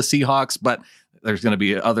for the Seahawks, but there's going to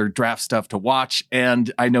be other draft stuff to watch.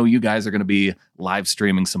 And I know you guys are going to be live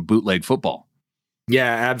streaming some bootleg football.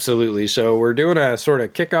 Yeah, absolutely. So we're doing a sort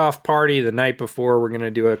of kickoff party the night before. We're going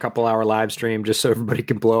to do a couple-hour live stream just so everybody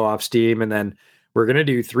can blow off steam. And then we're going to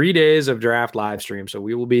do 3 days of draft live stream. So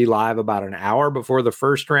we will be live about an hour before the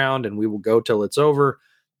first round, and we will go till it's over.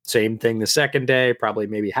 Same thing the second day, probably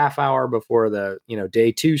maybe half hour before the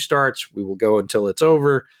day 2 starts. We will go until it's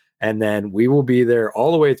over. And then we will be there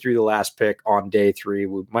all the way through the last pick on day 3.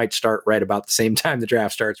 We might start right about the same time the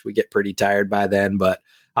draft starts. We get pretty tired by then, but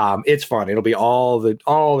it's fun. It'll be all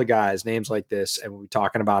the guys, names like this, and we'll be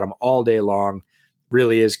talking about them all day long.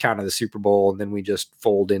 Really is kind of the Super Bowl, and then we just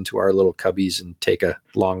fold into our little cubbies and take a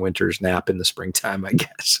long winter's nap in the springtime, I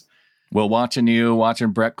guess. Well,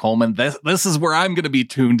 watching Brett Coleman, this is where I'm going to be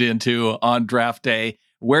tuned into on draft day.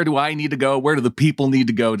 Where do I need to go? Where do the people need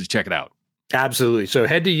to go to check it out? Absolutely. So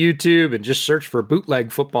head to YouTube and just search for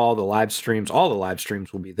Bootleg Football. The live streams, all the live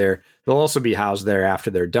streams will be there. They'll also be housed there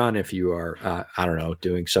after they're done if you are,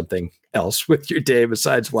 doing something else with your day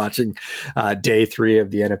besides watching day 3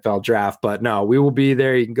 of the NFL draft. But no, we will be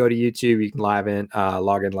there. You can go to YouTube. You can log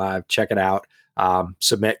in live, check it out,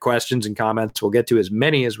 submit questions and comments. We'll get to as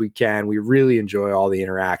many as we can. We really enjoy all the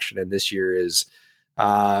interaction. And this year is,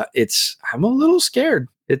 I'm a little scared.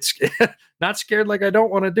 It's not scared like I don't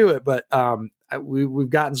want to do it, but we've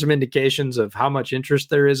gotten some indications of how much interest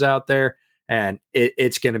there is out there, and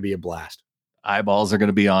it's going to be a blast. Eyeballs are going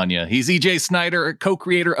to be on you. He's EJ Snyder,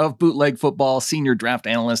 co-creator of Bootleg Football, senior draft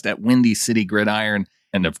analyst at Windy City Gridiron,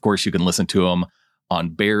 and of course you can listen to him on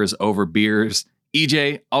Bears Over Beers.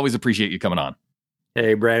 EJ, always appreciate you coming on.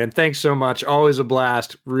 Hey, Brandon, thanks so much. Always a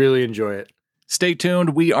blast. Really enjoy it. Stay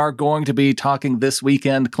tuned. We are going to be talking this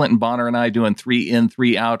weekend. Clinton Bonner and I doing 3 in,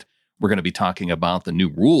 3 out. We're going to be talking about the new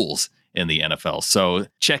rules in the NFL. So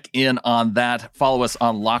check in on that. Follow us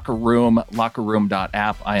on Locker Room,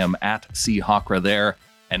 lockerroom.app. I am at CHawkra there.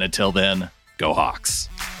 And until then, go Hawks.